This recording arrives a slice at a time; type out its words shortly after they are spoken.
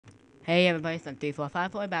Hey everybody, it's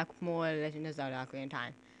 3454 back with more Legend of Zelda Ocarina of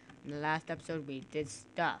Time. In the last episode we did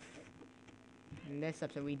stuff. In this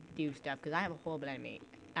episode we do stuff because I have a horrible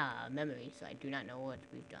memory, so I do not know what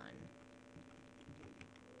we've done.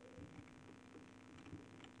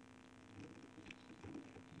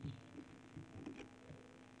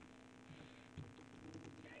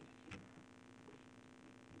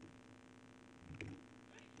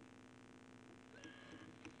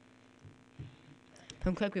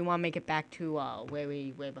 From quick, we want to make it back to where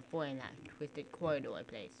we were before in that twisted corridor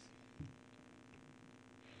place.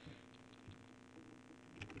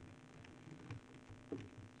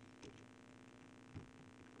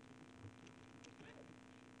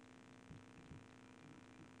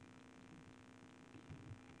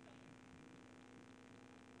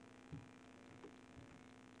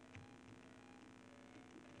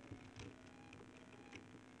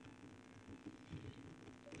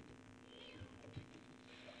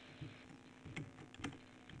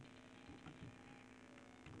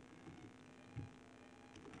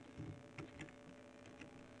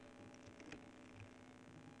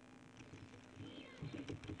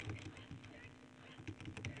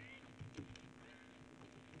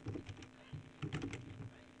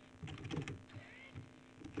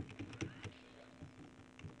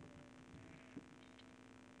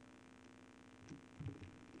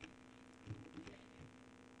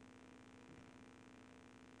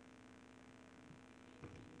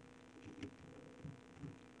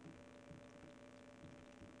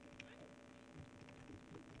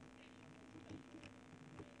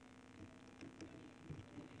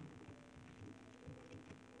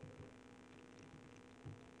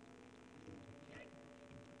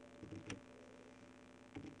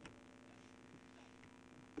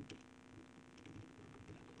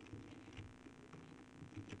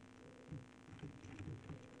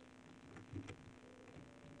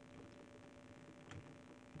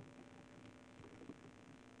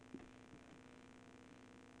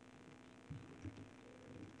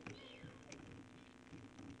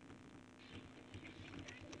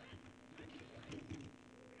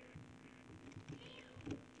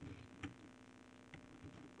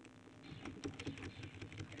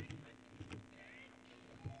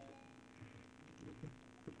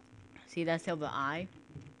 See that silver eye?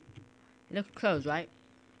 It looks closed, right?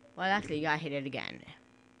 Well, actually, you gotta hit it again.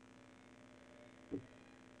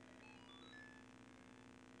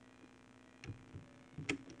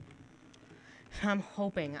 I'm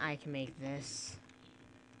hoping I can make this.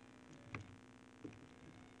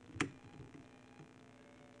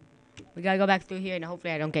 We gotta go back through here and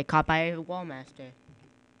hopefully I don't get caught by a wall master.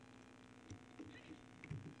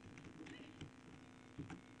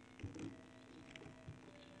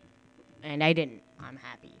 And I didn't. I'm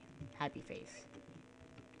happy. Happy face.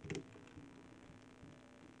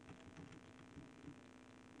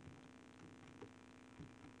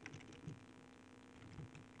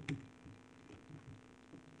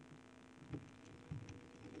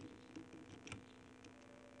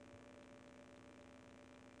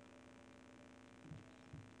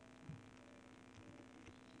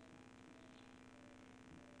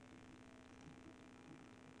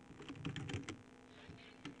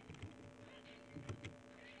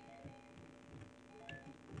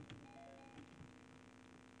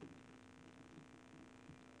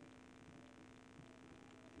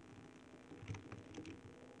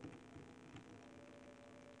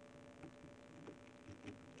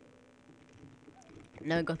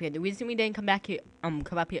 Now go up here. The reason we didn't come back here,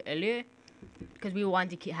 come up here earlier, because we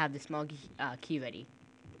wanted to have the small key ready.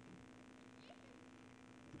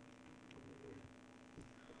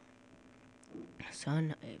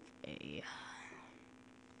 Son of a,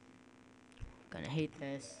 gonna hate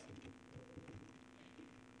this.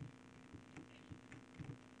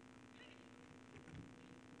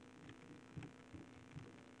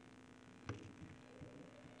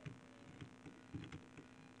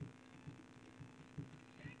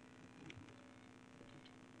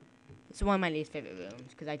 This is one of my least favorite rooms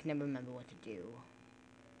because I can never remember what to do.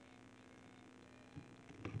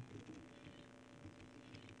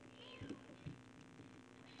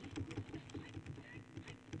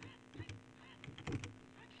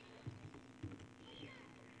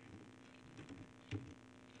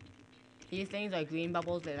 These things are green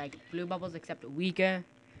bubbles. They're like blue bubbles except weaker.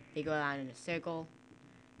 They go around in a circle.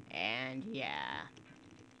 And yeah.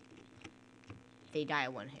 They die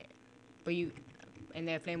at one hit. But and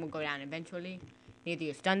their flame will go down eventually. Either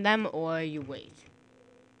you stun them or you wait.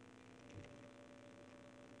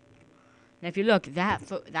 Now if you look, that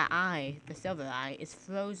eye, the silver eye, is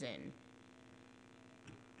frozen.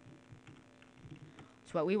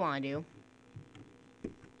 So what we want to do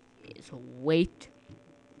Just wait.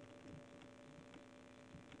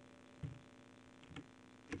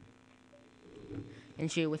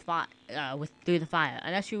 And shoot with fire, through the fire.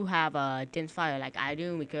 Unless you have a dense fire like I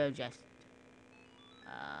do, we could have just,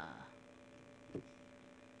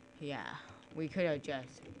 yeah, we could have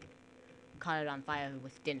just caught it on fire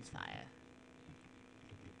with dense fire.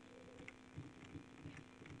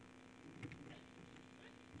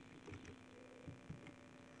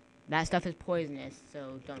 That stuff is poisonous,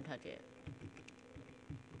 so don't touch it.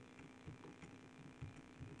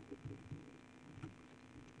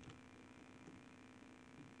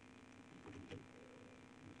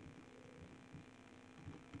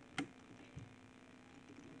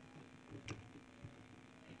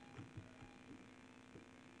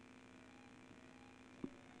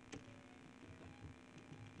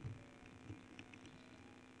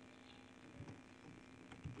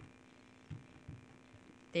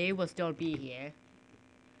 They will still be here.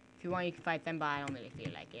 If you want, you can fight them, but I don't really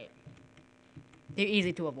feel like it. They're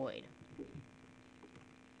easy to avoid.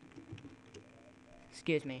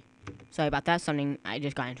 Excuse me. Sorry about that. Something, I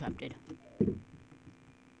just got interrupted. And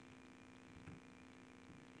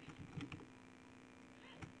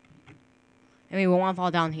we won't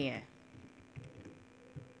fall down here.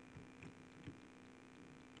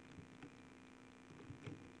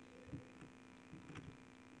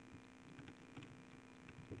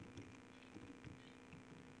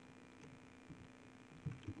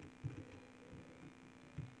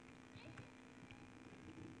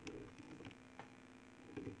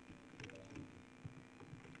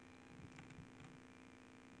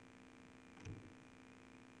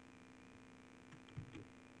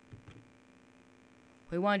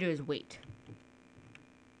 What we want to do is wait.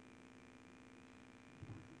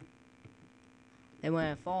 Then when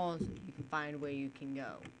it falls, you can find where you can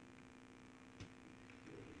go.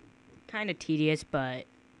 Kind of tedious, but,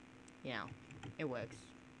 you know, it works.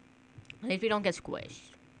 At least we don't get squished.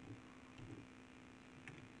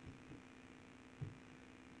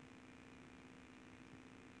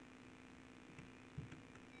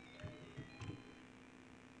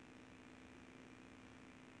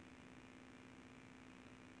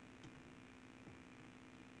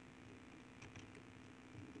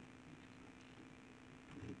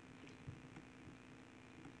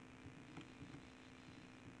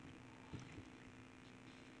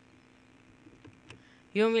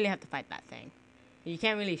 You don't really have to fight that thing. You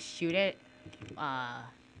can't really shoot it.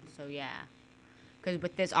 So yeah. Because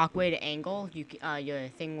with this awkward angle, your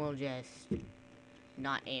thing will just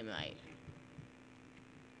not aim right.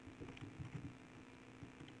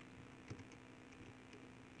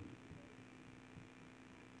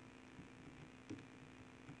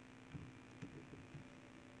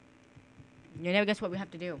 You never guess what we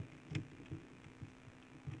have to do.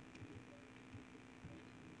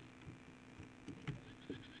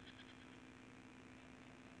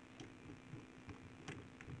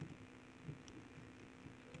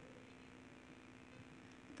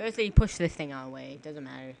 Firstly, push this thing our way. It doesn't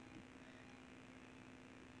matter.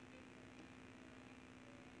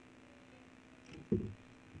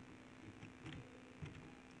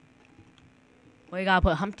 We gotta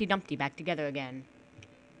put Humpty Dumpty back together again.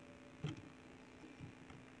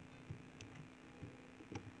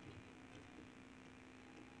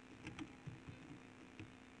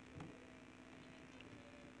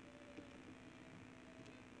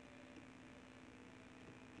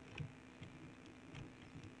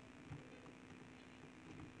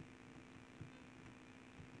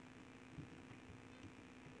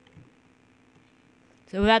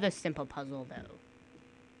 It's a rather simple puzzle, though.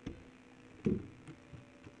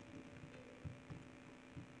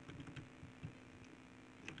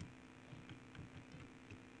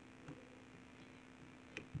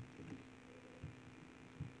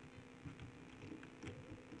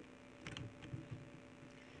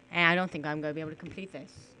 And I don't think I'm going to be able to complete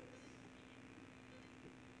this.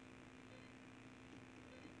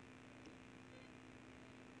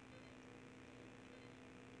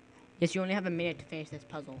 Yes, you only have a minute to finish this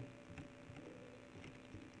puzzle.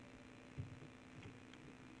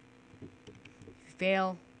 If you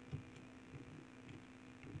fail...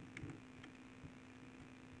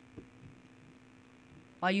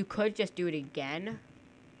 Or you could just do it again.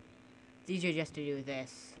 It's easier just to do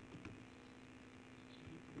this.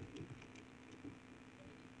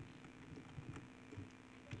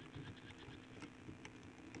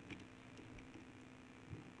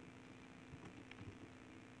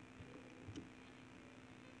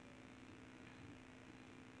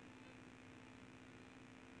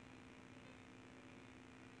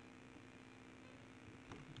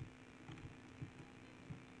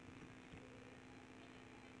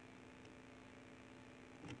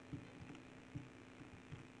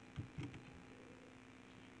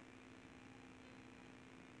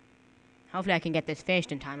 Hopefully I can get this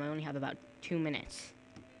finished in time. I only have about 2 minutes.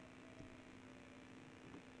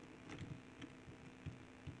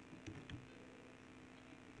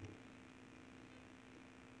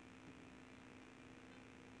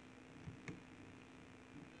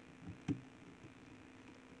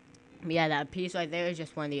 But yeah, that piece right there is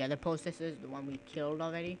just one of the other posters, the one we killed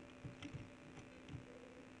already.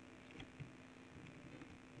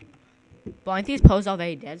 But aren't these posts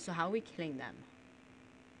already dead? So how are we killing them?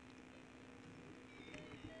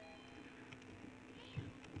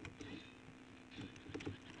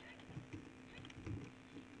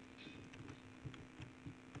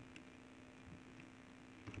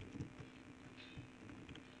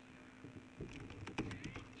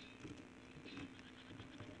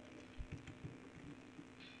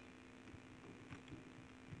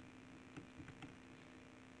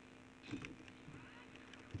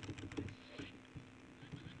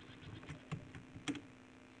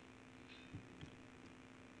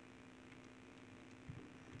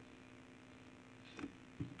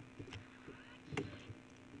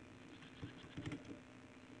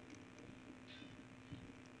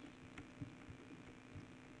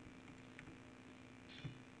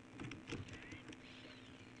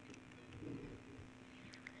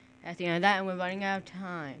 That's the end of that, and we're running out of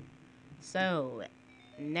time. So,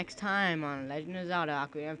 next time on Legend of Zelda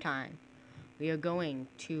Ocarina of Time, we are going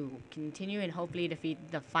to continue and hopefully defeat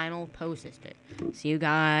the final post sister. See you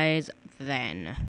guys then.